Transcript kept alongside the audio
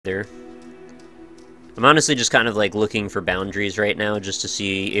there. I'm honestly just kind of like looking for boundaries right now just to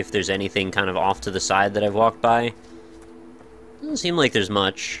see if there's anything kind of off to the side that I've walked by. Doesn't seem like there's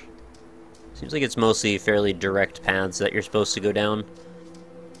much. Seems like it's mostly fairly direct paths that you're supposed to go down.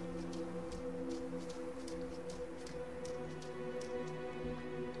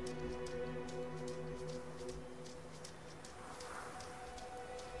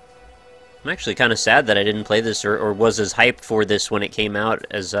 I'm actually kind of sad that I didn't play this or was as hyped for this when it came out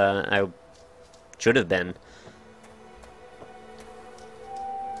as I should have been.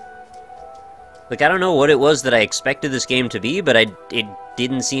 Like, I don't know what it was that I expected this game to be, but it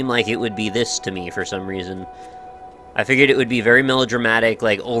didn't seem like it would be this to me for some reason. I figured it would be very melodramatic,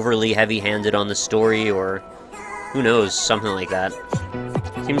 like overly heavy-handed on the story, or who knows, something like that.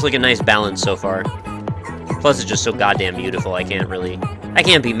 Seems like a nice balance so far. Plus, it's just so goddamn beautiful, I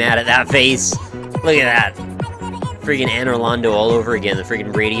can't be mad at that face! Look at that! Friggin' Anne Orlando all over again, the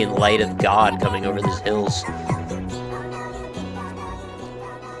friggin' radiant light of God coming over these hills.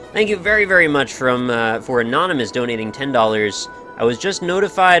 Thank you very, very much for Anonymous donating $10. I was just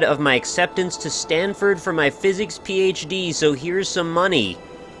notified of my acceptance to Stanford for my physics PhD, so here's some money.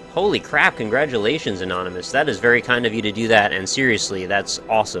 Holy crap, congratulations, Anonymous. That is very kind of you to do that, and seriously, that's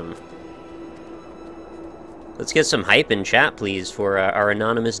awesome. Let's get some hype in chat, please, for our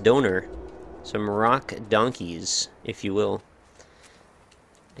anonymous donor. Some rock donkeys, if you will.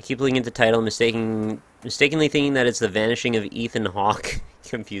 I keep looking at the title, mistakenly thinking that it's the Vanishing of Ethan Hawke.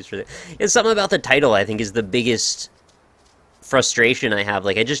 Confused for that. It's something about the title, I think, is the biggest frustration I have.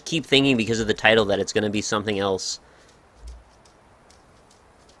 Like, I just keep thinking because of the title that it's going to be something else.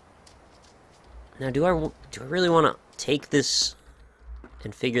 Now, do I really want to take this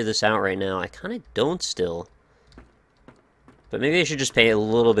and figure this out right now? I kind of don't still. But maybe I should just pay a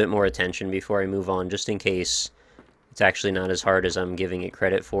little bit more attention before I move on, just in case it's actually not as hard as I'm giving it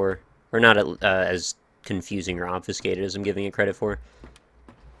credit for. Or not as confusing or obfuscated as I'm giving it credit for.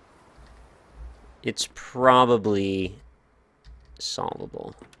 It's probably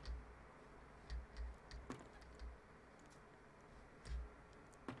solvable.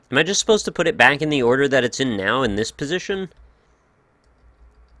 Am I just supposed to put it back in the order that it's in now, in this position? It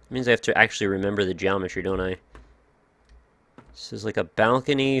means I have to actually remember the geometry, don't I? This is like a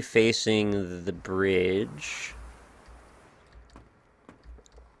balcony facing the bridge.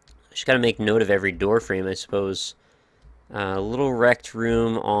 I just gotta make note of every door frame, I suppose. A little rect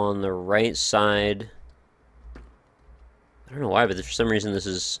room on the right side. I don't know why, but for some reason this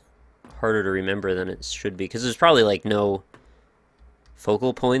is harder to remember than it should be. Because there's probably like no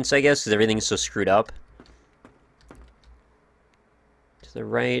focal points, I guess, because everything's so screwed up. To the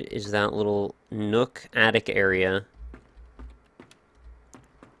right is that little nook attic area.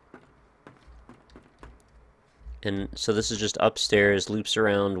 And so this is just upstairs, loops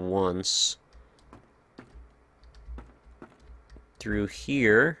around once. Through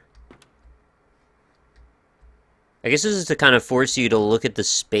here. I guess this is to kind of force you to look at the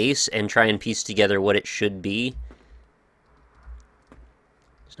space and try and piece together what it should be.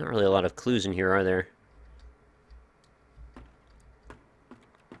 There's not really a lot of clues in here, are there?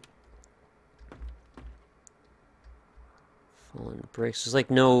 Fallen bricks. There's like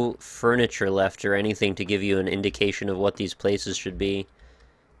no furniture left or anything to give you an indication of what these places should be.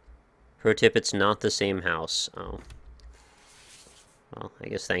 Pro tip, it's not the same house. Oh. Well, I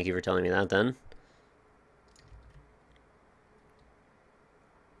guess thank you for telling me that then.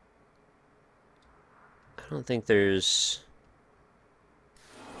 I don't think there's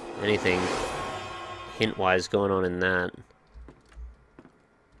anything hint-wise going on in that.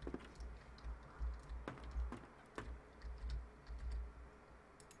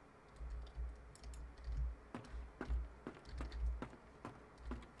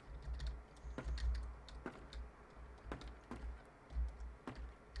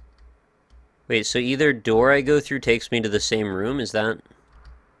 Wait, so either door I go through takes me to the same room, is that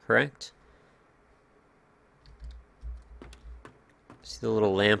correct? See the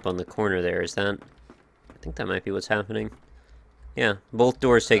little lamp on the corner there, is that... I think that might be what's happening. Yeah, both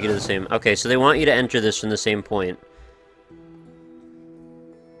doors take you to the same... Okay, so they want you to enter this from the same point.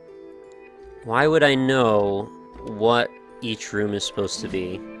 Why would I know what each room is supposed to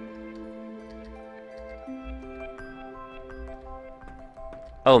be?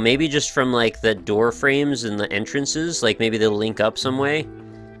 Oh, maybe just from, like, the door frames and the entrances? Like, maybe they'll link up some way?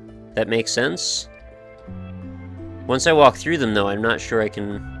 That makes sense? Once I walk through them, though, I'm not sure I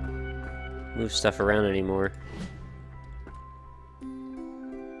can move stuff around anymore.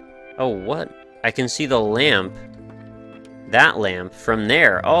 Oh, what? I can see the lamp. That lamp from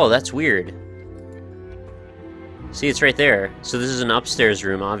there. Oh, that's weird. See, it's right there. So this is an upstairs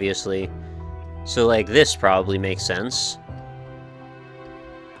room, obviously. So, like, this probably makes sense.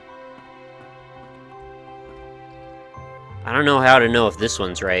 I don't know how to know if this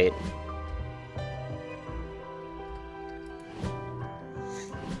one's right.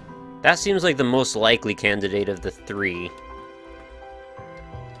 That seems like the most likely candidate of the three.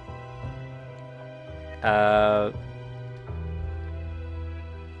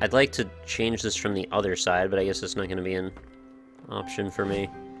 I'd like to change this from the other side, but I guess it's not going to be an option for me.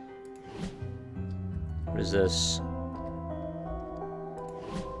 What is this?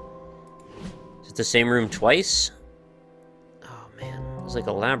 Is it the same room twice? Oh man, it's like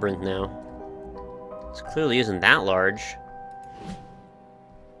a labyrinth now. This clearly isn't that large.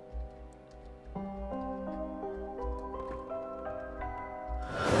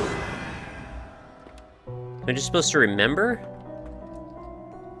 Am I just supposed to remember?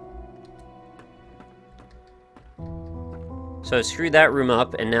 So I screwed that room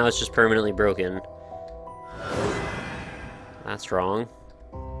up, and now it's just permanently broken. That's wrong.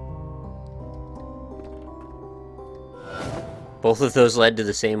 Both of those led to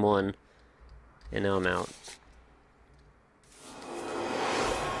the same one. And now I'm out.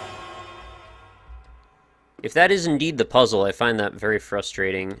 If that is indeed the puzzle, I find that very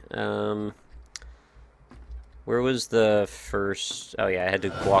frustrating. Where was the first... Oh yeah, I had to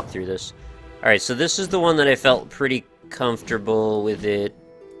walk through this. Alright, so this is the one that I felt pretty comfortable with it.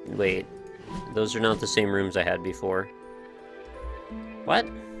 Wait, those are not the same rooms I had before. What?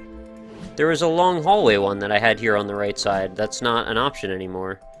 There was a long hallway one that I had here on the right side. That's not an option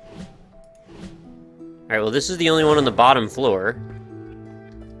anymore. Alright, well this is the only one on the bottom floor.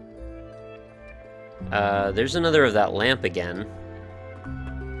 There's another of that lamp again.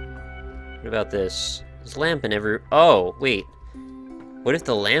 What about this? There's a lamp in every... Oh, wait. What if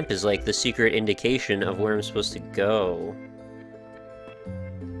the lamp is like the secret indication of where I'm supposed to go?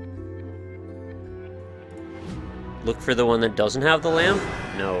 Look for the one that doesn't have the lamp?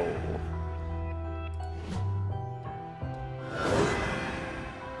 No.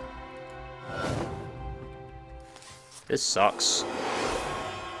 This sucks.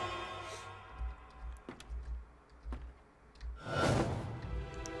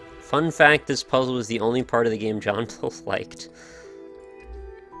 Fun fact, this puzzle was the only part of the game John both liked.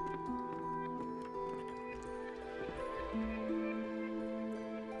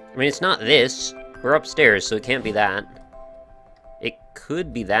 I mean, it's not this. We're upstairs, so it can't be that. It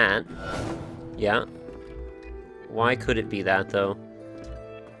could be that. Yeah. Why could it be that, though?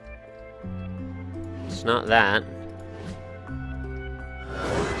 It's not that.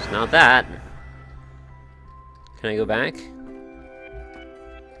 It's not that. Can I go back?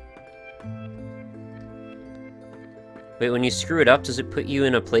 Wait, when you screw it up, does it put you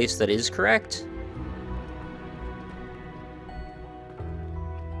in a place that is correct?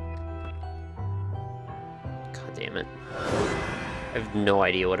 God damn it. I have no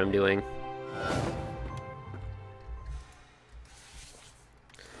idea what I'm doing.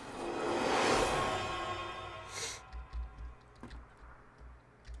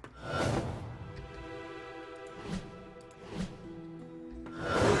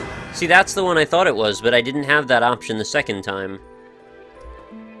 See, that's the one I thought it was, but I didn't have that option the second time.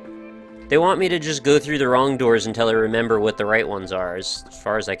 They want me to just go through the wrong doors until I remember what the right ones are, as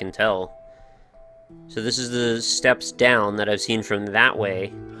far as I can tell. So this is the steps down that I've seen from that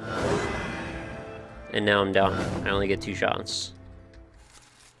way. And now I'm done. I only get 2 shots.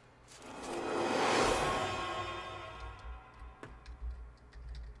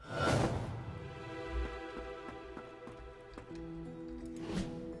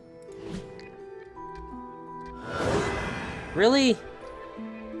 Really?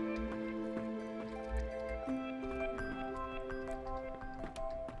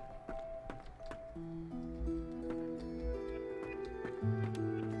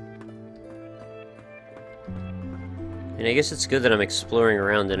 And I guess it's good that I'm exploring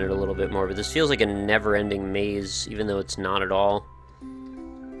around in it a little bit more, but this feels like a never-ending maze, even though it's not at all.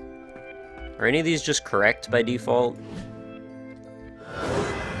 Are any of these just correct by default?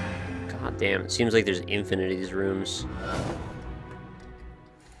 God damn, it seems like there's infinite of these rooms.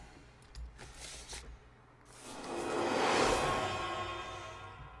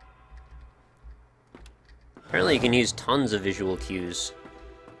 Apparently you can use tons of visual cues.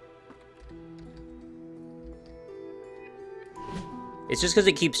 It's just because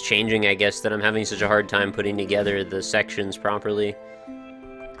it keeps changing, I guess, that I'm having such a hard time putting together the sections properly.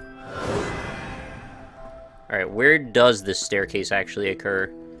 Alright, where does this staircase actually occur?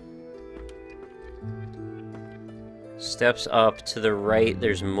 Steps up to the right.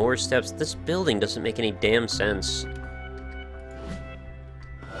 There's more steps. This building doesn't make any damn sense.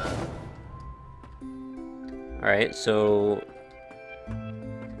 Alright, so...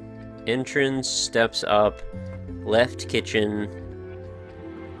 entrance, steps up, left kitchen,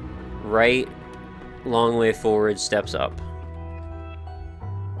 right, long way forward, steps up.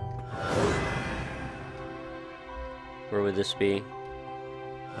 Where would this be?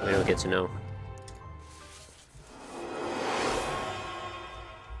 We don't get to know.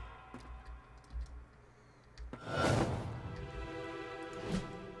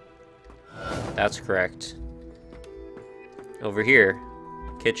 That's correct. Over here,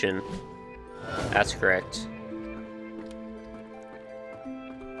 kitchen. That's correct.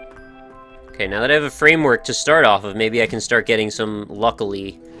 Okay, now that I have a framework to start off of, maybe I can start getting some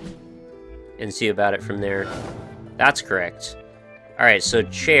luckily and see about it from there. That's correct. Alright, so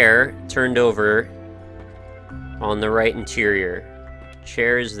chair turned over on the right interior.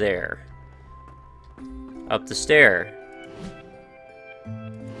 Chair is there. Up the stair.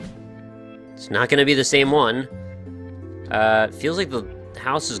 It's not gonna be the same one. Feels like the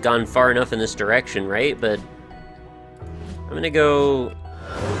house has gone far enough in this direction, right? But I'm gonna go...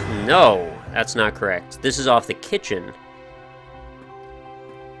 No, that's not correct. This is off the kitchen.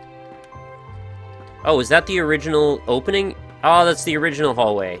 Oh, is that the original opening? Oh, that's the original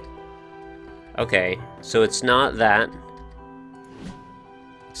hallway. Okay, so it's not that.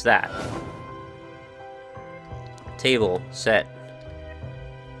 It's that. Table, set.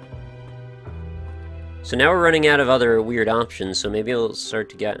 So now we're running out of other weird options, so maybe I'll start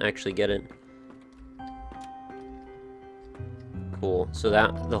to actually get it. Cool. So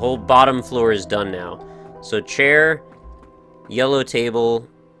that the whole bottom floor is done now. So chair, yellow table,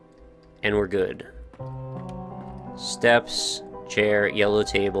 and we're good. Steps, chair, yellow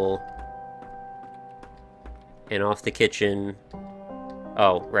table, and off the kitchen.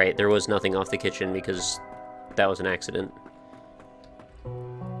 Oh, right, there was nothing off the kitchen because that was an accident.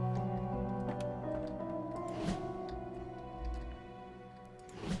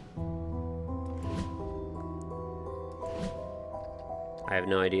 I have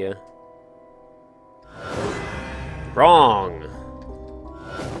no idea. Wrong!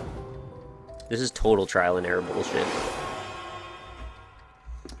 This is total trial and error bullshit.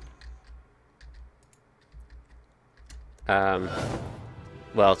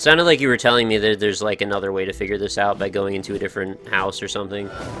 Well, it sounded like you were telling me that there's like another way to figure this out by going into a different house or something.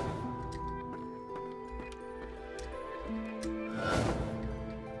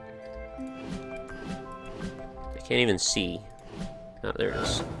 I can't even see. Oh, there it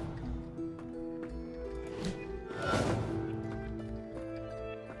is.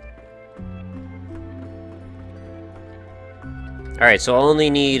 Alright, so I'll only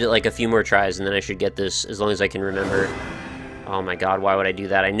need like a few more tries and then I should get this as long as I can remember. Oh my god, why would I do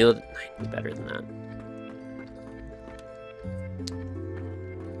that? I knew better than that.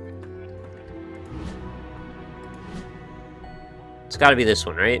 It's gotta be this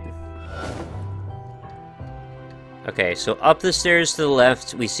one, right? Okay, so up the stairs to the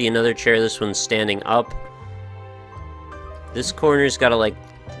left, we see another chair. This one's standing up. This corner's gotta, like,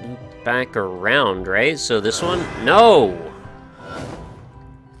 back around, right? So this one? No!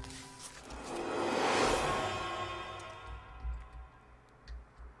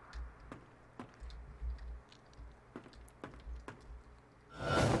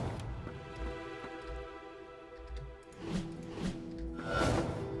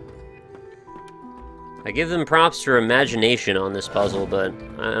 I give them props for imagination on this puzzle, but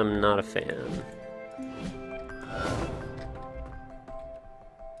I'm not a fan.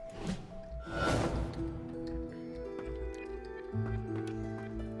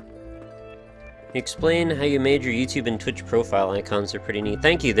 Explain how you made your YouTube and Twitch profile icons. Are pretty neat.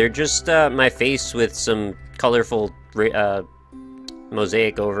 Thank you. They're just my face with some colorful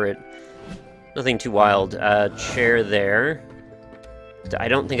mosaic over it. Nothing too wild. Chair there. I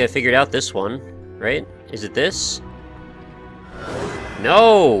don't think I figured out this one. Right? Is it this?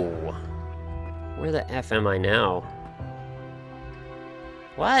 No! Where the F am I now?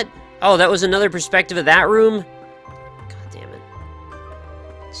 What? Oh, that was another perspective of that room? God damn it.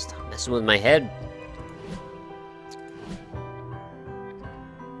 Stop messing with my head.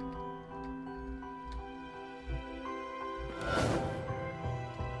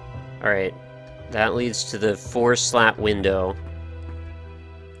 Alright. That leads to the 4-slat window.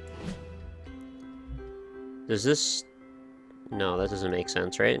 Does this... No, that doesn't make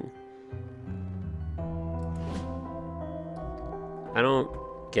sense, right? I don't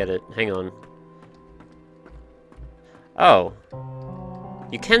get it. Hang on. Oh.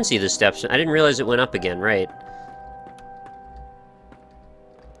 You can see the steps. I didn't realize it went up again, right.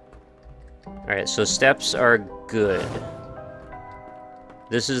 Alright, so steps are good.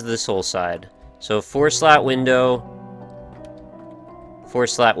 This is this whole side. So 4-slat window,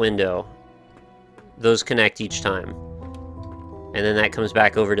 4-slat window. Those connect each time. And then that comes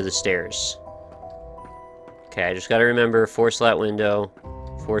back over to the stairs. Okay, I just gotta remember 4-slat window,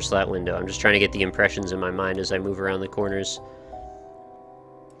 4-slat window. I'm just trying to get the impressions in my mind as I move around the corners.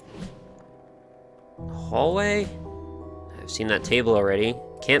 Hallway? I've seen that table already.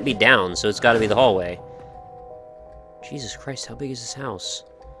 Can't be down, so it's gotta be the hallway. Jesus Christ, how big is this house?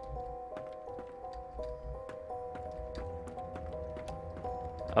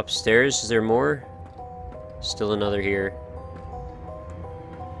 Upstairs, is there more? Still another here.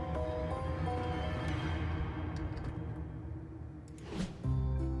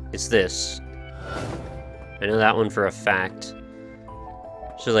 It's this. I know that one for a fact.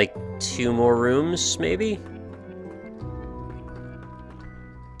 So like 2 more rooms, maybe?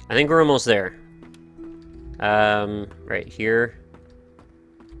 I think we're almost there. Right here.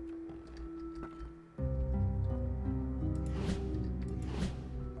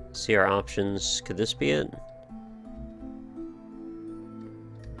 See our options. Could this be it?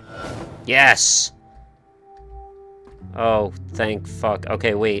 Yes! Oh, thank fuck.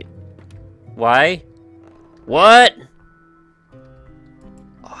 Okay, wait. Why? What?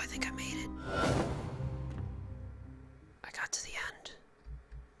 Oh, I think I made it. I got to the end.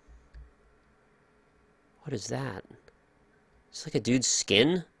 What is that? It's like a dude's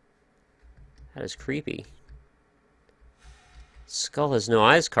skin? That is creepy. Skull has no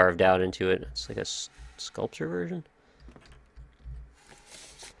eyes carved out into it. It's like a sculpture version.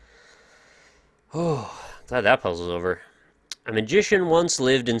 Oh, glad that puzzle's over. A magician once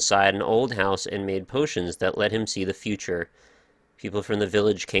lived inside an old house and made potions that let him see the future. People from the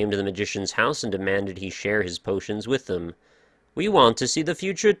village came to the magician's house and demanded he share his potions with them. "We want to see the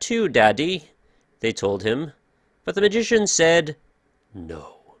future too, Daddy," they told him. But the magician said,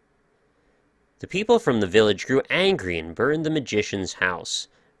 "No." The people from the village grew angry and burned the magician's house.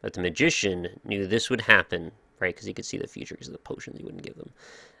 But the magician knew this would happen, right? Because he could see the future because of the potions he wouldn't give them.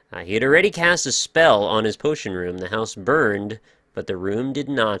 He had already cast a spell on his potion room. The house burned, but the room did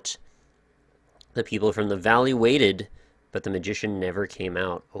not. The people from the valley waited, but the magician never came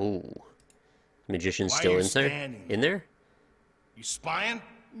out. Oh. The magician's still in there? In there? You spying?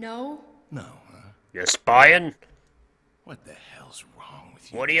 No. No, huh? You're spying? What the hell's wrong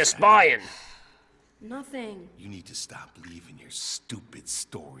with you? What are you spying? Nothing. You need to stop leaving your stupid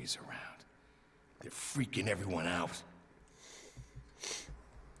stories around. They're freaking everyone out.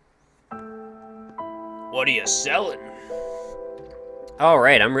 What are you selling?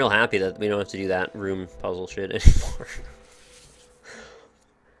 Alright, I'm real happy that we don't have to do that room puzzle shit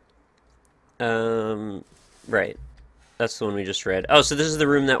anymore. Right. That's the one we just read. Oh, so this is the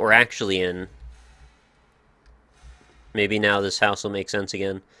room that we're actually in. Maybe now this house will make sense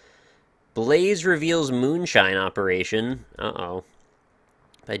again. Blaze reveals moonshine operation. Uh-oh.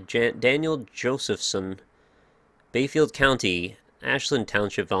 By Daniel Josephson. Bayfield County. Ashland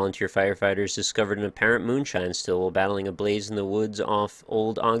Township volunteer firefighters discovered an apparent moonshine still while battling a blaze in the woods off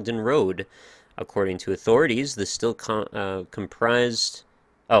Old Ogden Road. According to authorities, the still comprised...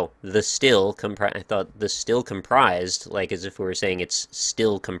 Oh, the still comprised... I thought the still comprised, like as if we were saying it's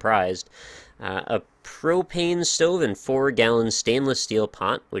still comprised. A propane stove and 4-gallon stainless steel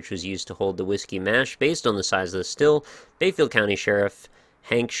pot, which was used to hold the whiskey mash based on the size of the still. Bayfield County Sheriff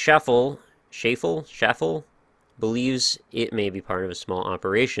Hank Schaffel believes it may be part of a small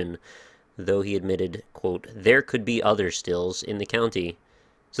operation, though he admitted, quote, there could be other stills in the county.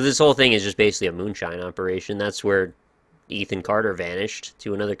 So this whole thing is just basically a moonshine operation. That's where Ethan Carter vanished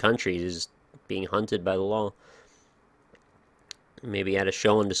to another country. He's being hunted by the law. Maybe at a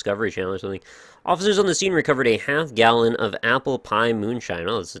show on Discovery Channel or something. Officers on the scene recovered a half-gallon of apple pie moonshine.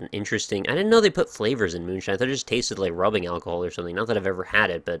 Oh, that's an interesting... I didn't know they put flavors in moonshine. I thought it just tasted like rubbing alcohol or something. Not that I've ever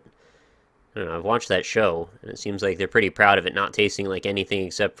had it, but... I don't know, I've watched that show, and it seems like they're pretty proud of it not tasting like anything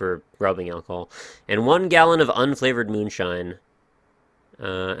except for rubbing alcohol. And 1 gallon of unflavored moonshine.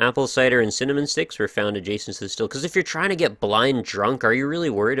 Apple cider and cinnamon sticks were found adjacent to the still. Because if you're trying to get blind drunk, are you really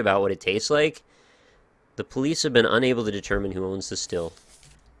worried about what it tastes like? The police have been unable to determine who owns the still.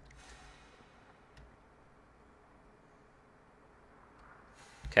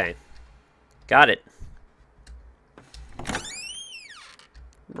 Okay. Got it.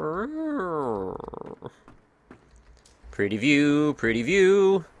 Pretty view, pretty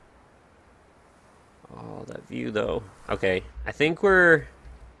view. Oh, that view, though. Okay, I think we're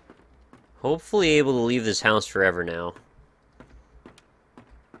hopefully able to leave this house forever now.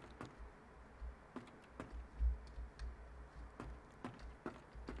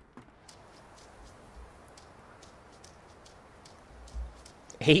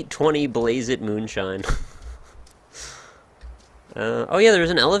 820 Blaze It Moonshine. Oh yeah, there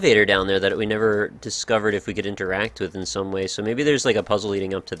was an elevator down there that we never discovered if we could interact with in some way, so maybe there's like a puzzle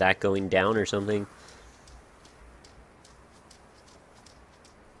leading up to that going down or something.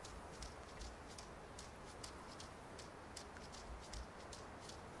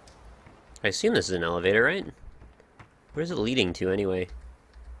 I assume this is an elevator, right? Where's it leading to, anyway?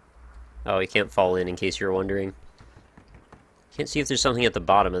 Oh, you can't fall in case you're wondering. Can't see if there's something at the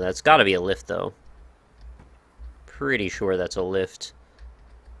bottom of that. It's gotta be a lift, though. Pretty sure that's a lift.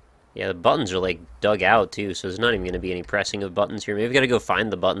 Yeah, the buttons are, like, dug out, too, so there's not even gonna be any pressing of buttons here. Maybe we gotta go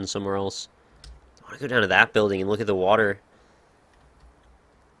find the button somewhere else. I wanna go down to that building and look at the water.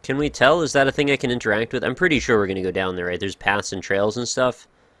 Can we tell? Is that a thing I can interact with? I'm pretty sure we're gonna go down there, right? There's paths and trails and stuff.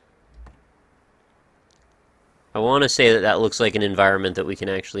 I want to say that that looks like an environment that we can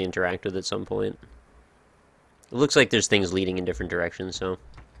actually interact with at some point. It looks like there's things leading in different directions, so...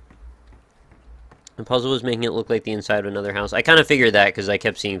 The puzzle was making it look like the inside of another house. I kind of figured that because I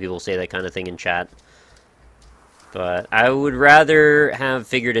kept seeing people say that kind of thing in chat. But I would rather have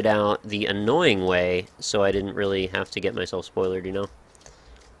figured it out the annoying way, so I didn't really have to get myself spoiled, you know?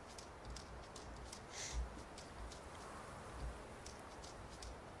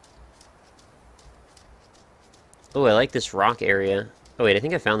 Oh, I like this rock area. Oh wait, I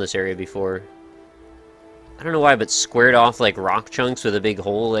think I found this area before. I don't know why, but squared off like rock chunks with a big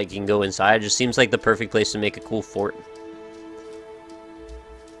hole like you can go inside. It just seems like the perfect place to make a cool fort.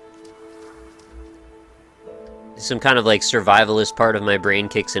 Some kind of like survivalist part of my brain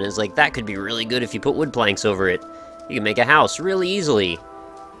kicks in. It's like, that could be really good if you put wood planks over it. You can make a house really easily.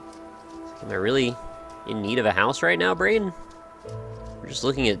 Am I really in need of a house right now, brain? We're just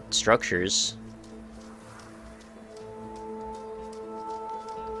looking at structures.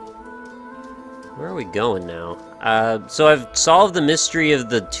 Where are we going now? So I've solved the mystery of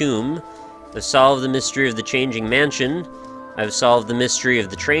the tomb. I've solved the mystery of the changing mansion. I've solved the mystery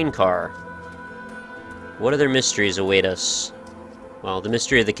of the train car. What other mysteries await us? Well, the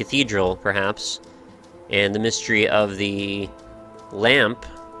mystery of the cathedral, perhaps. And the mystery of the lamp.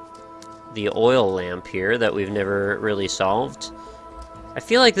 The oil lamp here that we've never really solved. I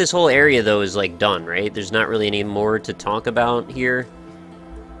feel like this whole area, though, is, like, done, right? There's not really any more to talk about here.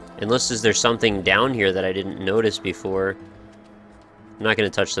 Unless there's something down here that I didn't notice before. I'm not going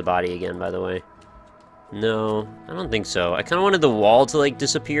to touch the body again, by the way. No, I don't think so. I kind of wanted the wall to, like,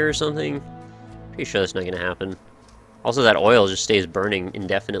 disappear or something. Pretty sure that's not going to happen. Also, that oil just stays burning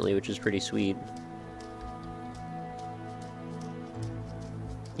indefinitely, which is pretty sweet.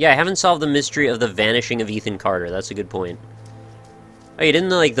 Yeah, I haven't solved the mystery of the vanishing of Ethan Carter. That's a good point. Oh, you didn't,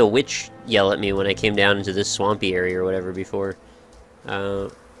 like, the witch yell at me when I came down into this swampy area or whatever before. Are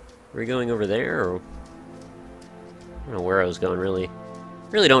we going over there, or... I don't know where I was going, really.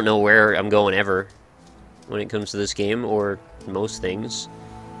 Really don't know where I'm going ever when it comes to this game, or most things.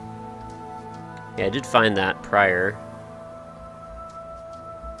 Yeah, I did find that prior.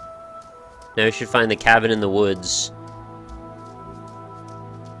 Now I should find the cabin in the woods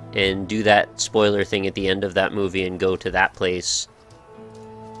and do that spoiler thing at the end of that movie and go to that place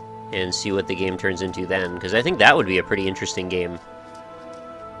and see what the game turns into then, because I think that would be a pretty interesting game.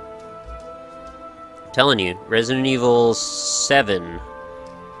 Telling you, Resident Evil 7,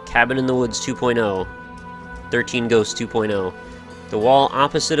 Cabin in the Woods 2.0, 13 Ghosts 2.0. The wall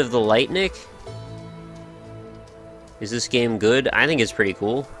opposite of the light, Nick? Is this game good? I think it's pretty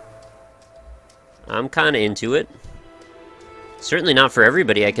cool. I'm kind of into it. Certainly not for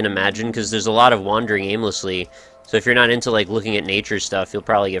everybody, I can imagine, because there's a lot of wandering aimlessly. So if you're not into, like, looking at nature stuff, you'll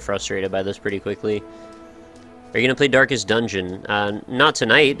probably get frustrated by this pretty quickly. Are you going to play Darkest Dungeon? Not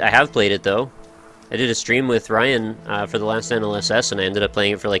tonight. I have played it, though. I did a stream with Ryan for the last NLSS, and I ended up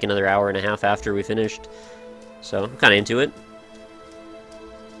playing it for like another hour and a half after we finished. So, I'm kind of into it.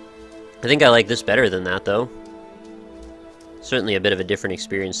 I think I like this better than that, though. Certainly a bit of a different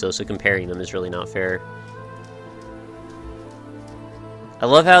experience, though, so comparing them is really not fair. I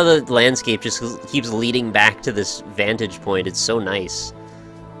love how the landscape just keeps leading back to this vantage point. It's so nice.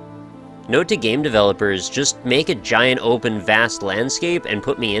 Note to game developers, just make a giant, open, vast landscape and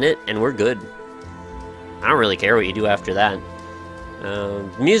put me in it, and we're good. I don't really care what you do after that.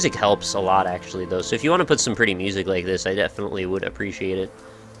 Music helps a lot, actually, though. So if you want to put some pretty music like this, I definitely would appreciate it.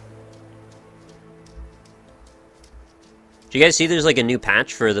 Did you guys see there's, like, a new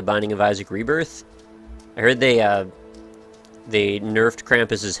patch for The Binding of Isaac Rebirth? I heard they nerfed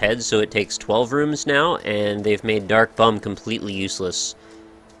Krampus's head, so it takes 12 rooms now, and they've made Dark Bum completely useless.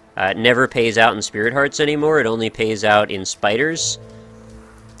 It never pays out in Spirit Hearts anymore. It only pays out in Spiders.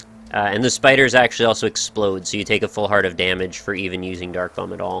 And the spiders actually also explode, so you take a full heart of damage for even using Dark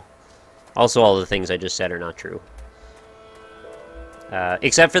Bomb at all. Also, all the things I just said are not true.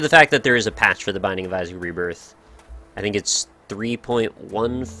 Except for the fact that there is a patch for the Binding of Isaac Rebirth. I think it's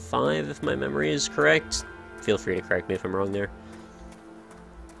 3.15, if my memory is correct. Feel free to correct me if I'm wrong there.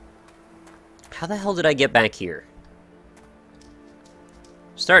 How the hell did I get back here?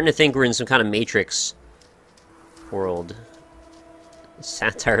 I'm starting to think we're in some kind of Matrix world.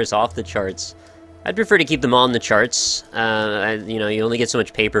 Satire is off the charts. I'd prefer to keep them on the charts. You know, you only get so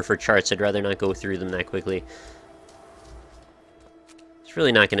much paper for charts. I'd rather not go through them that quickly. There's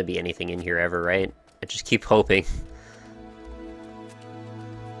really not going to be anything in here ever, right? I just keep hoping.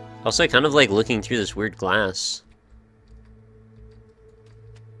 Also, I kind of like looking through this weird glass.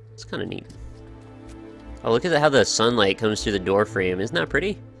 It's kind of neat. Oh, look at how the sunlight comes through the door frame. Isn't that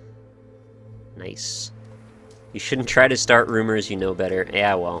pretty? Nice. You shouldn't try to start rumors you know better.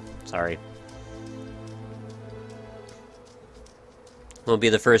 Yeah, well, sorry. Won't be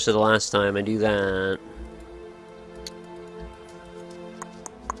the first or the last time I do that.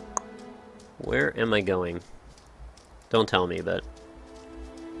 Where am I going? Don't tell me, but...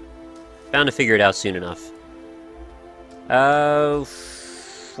 bound to figure it out soon enough.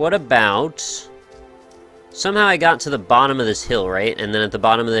 What about... somehow I got to the bottom of this hill, right? And then at the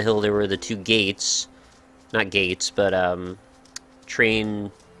bottom of the hill there were the two gates. Not gates, but, train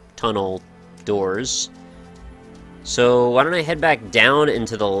tunnel doors. So why don't I head back down and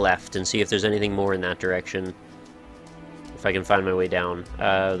to the left and see if there's anything more in that direction. If I can find my way down.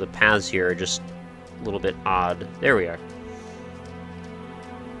 The paths here are just a little bit odd. There we are.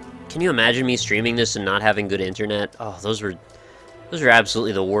 Can you imagine me streaming this and not having good internet? Oh, those were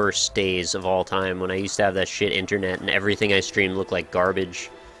absolutely the worst days of all time when I used to have that shit internet and everything I streamed looked like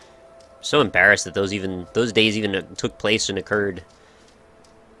garbage. I'm so embarrassed that those days even took place and occurred.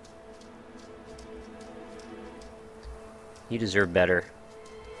 You deserve better.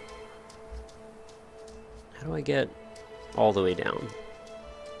 How do I get all the way down?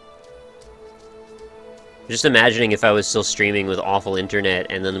 Just imagining if I was still streaming with awful internet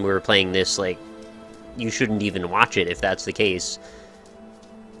and then we were playing this, like, you shouldn't even watch it if that's the case.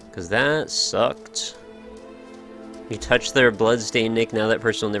 Because that sucked. You touched their bloodstain, Nick. Now that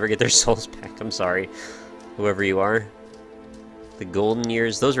person will never get their souls back. I'm sorry. Whoever you are. The golden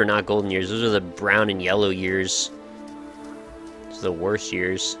years. Those were not golden years. Those are the brown and yellow years. Those are the worst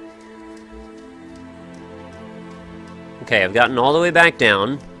years. Okay, I've gotten all the way back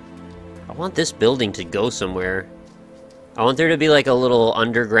down. I want this building to go somewhere. I want there to be like a little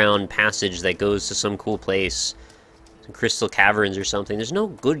underground passage that goes to some cool place. Some crystal caverns or something. There's no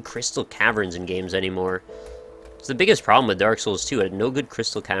good crystal caverns in games anymore. It's the biggest problem with Dark Souls 2. I had no good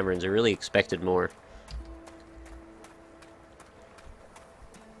crystal caverns. I really expected more.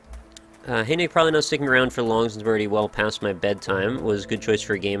 Hey Nick, probably not sticking around for long since we're already well past my bedtime. Was a good choice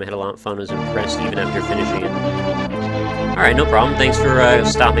for a game. I had a lot of fun. Was impressed even after finishing it. Alright, no problem. Thanks for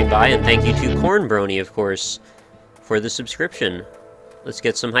stopping by, and thank you to Corn Brony, of course, for the subscription. Let's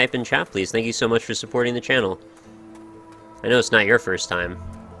get some hype in chat, please. Thank you so much for supporting the channel. I know it's not your first time.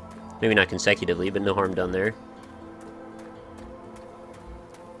 Maybe not consecutively, but no harm done there.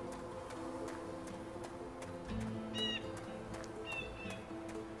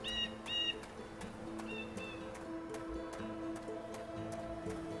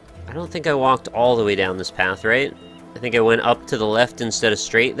 I don't think I walked all the way down this path, right? I think I went up to the left instead of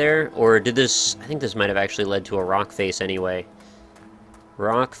straight there, or did this... I think this might have actually led to a rock face anyway.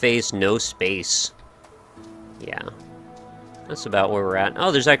 Rock face, no space. Yeah. That's about where we're at.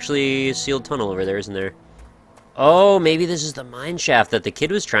 Oh, there's actually a sealed tunnel over there, isn't there? Oh, maybe this is the mine shaft that the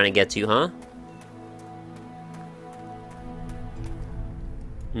kid was trying to get to, huh?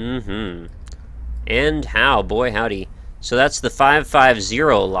 Mm-hmm. And how? Boy, howdy. So that's the 550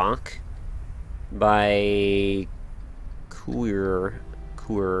 lock by Coor.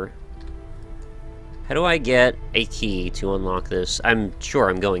 How do I get a key to unlock this? I'm sure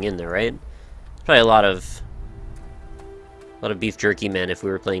I'm going in there, right? Probably a lot of beef jerky men if we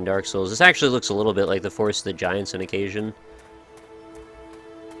were playing Dark Souls. This actually looks a little bit like the Forest of the Giants on occasion.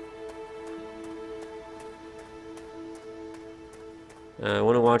 I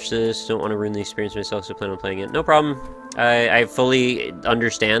want to watch this, don't want to ruin the experience myself, so plan on playing it. No problem. I fully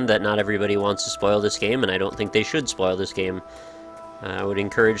understand that not everybody wants to spoil this game, and I don't think they should spoil this game. I would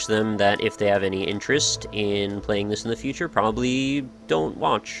encourage them that if they have any interest in playing this in the future, probably don't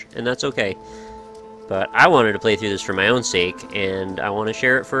watch, and that's okay. But I wanted to play through this for my own sake, and I want to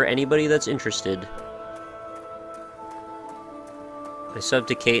share it for anybody that's interested. I subbed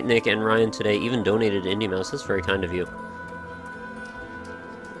to Kate, Nick, and Ryan today, even donated to Indie Mouse. That's very kind of you.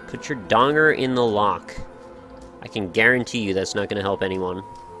 Put your donger in the lock. I can guarantee you that's not going to help anyone.